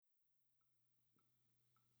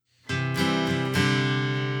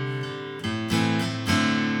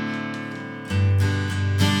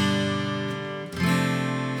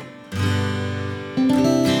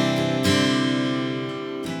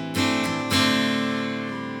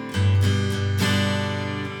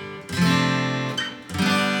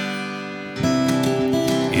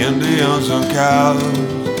Indians and cows,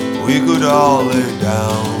 we could all lay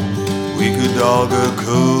down, we could all get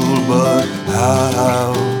cool, but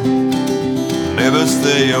how? Never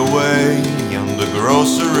stay away in the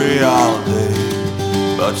grocery all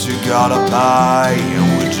day, but you gotta buy and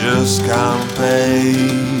we just can't pay.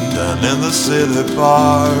 Then in the city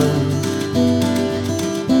park,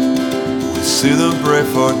 we see them pray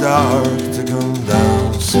for dark to come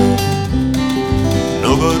down soon.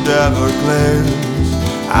 Nobody ever claims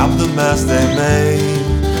I'm the mess they made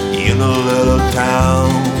in a little town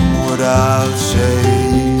without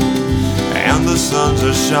shade. And the sun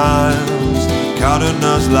just shines, cutting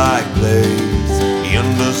us like blades in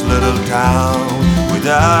this little town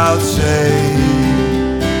without shade.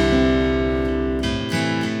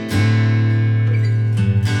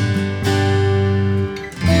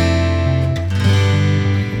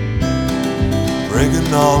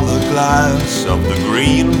 Breaking all the glass of the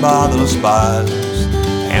green bottle spiles,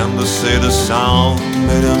 and the city sound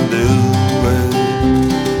made them do it.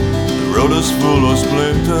 The road is full of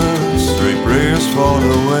splinters, three prayers for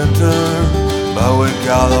the winter, but we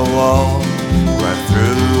gotta walk right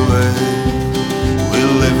through it. We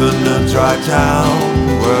live in a dry town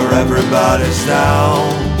where everybody's down.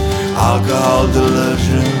 Alcohol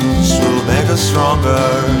delusions will make us stronger,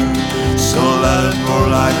 so let it pour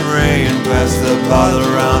like rain, pass the bottle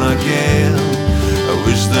around again. I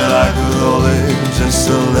wish that I could hold it just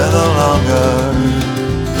a little longer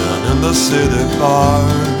than in the city park.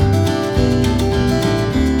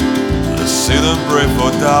 Let's see them pray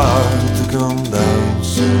for dark to come down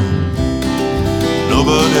soon.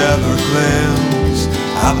 Nobody ever claims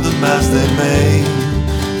I'm the mess they made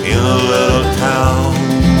in a little town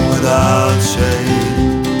without shade.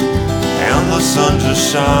 And the sun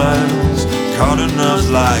just shines, cutting us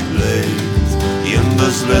like blades in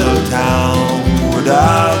this little town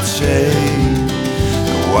without shade.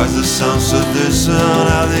 And why's the sun so distant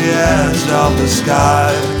at the edge of the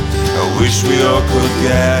sky? I wish we all could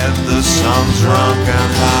get the sun drunk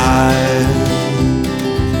and high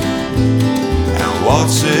and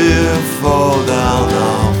watch it fall down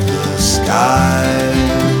off the sky.